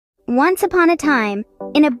Once upon a time,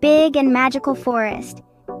 in a big and magical forest,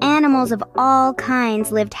 animals of all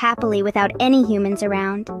kinds lived happily without any humans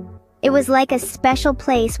around. It was like a special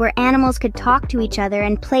place where animals could talk to each other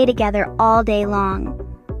and play together all day long.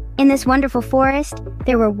 In this wonderful forest,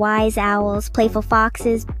 there were wise owls, playful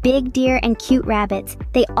foxes, big deer, and cute rabbits.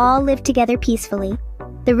 They all lived together peacefully.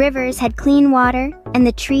 The rivers had clean water, and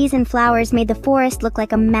the trees and flowers made the forest look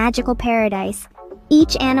like a magical paradise.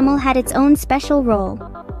 Each animal had its own special role.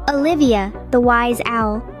 Olivia, the wise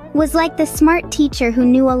owl, was like the smart teacher who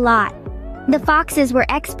knew a lot. The foxes were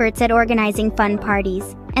experts at organizing fun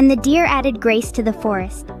parties, and the deer added grace to the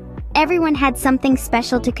forest. Everyone had something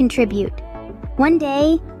special to contribute. One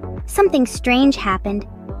day, something strange happened.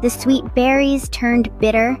 The sweet berries turned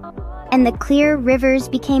bitter, and the clear rivers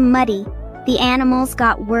became muddy. The animals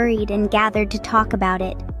got worried and gathered to talk about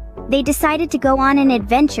it. They decided to go on an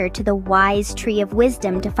adventure to the wise tree of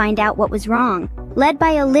wisdom to find out what was wrong. Led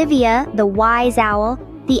by Olivia, the wise owl,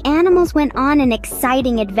 the animals went on an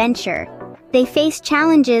exciting adventure. They faced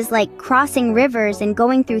challenges like crossing rivers and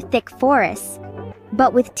going through thick forests.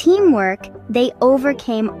 But with teamwork, they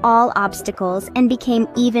overcame all obstacles and became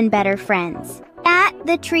even better friends. At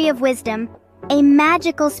the Tree of Wisdom, a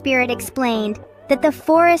magical spirit explained that the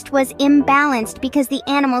forest was imbalanced because the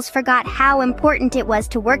animals forgot how important it was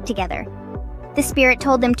to work together. The spirit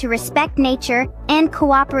told them to respect nature and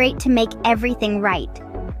cooperate to make everything right.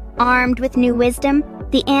 Armed with new wisdom,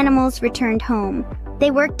 the animals returned home.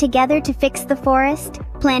 They worked together to fix the forest,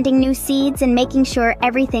 planting new seeds and making sure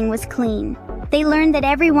everything was clean. They learned that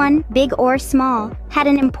everyone, big or small, had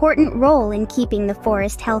an important role in keeping the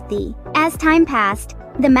forest healthy. As time passed,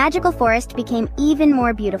 the magical forest became even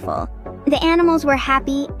more beautiful. The animals were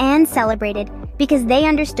happy and celebrated because they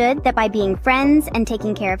understood that by being friends and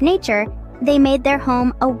taking care of nature, they made their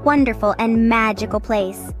home a wonderful and magical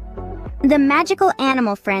place. The Magical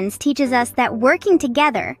Animal Friends teaches us that working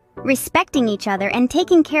together, respecting each other, and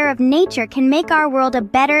taking care of nature can make our world a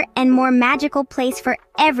better and more magical place for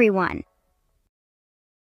everyone.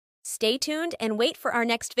 Stay tuned and wait for our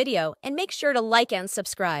next video, and make sure to like and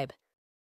subscribe.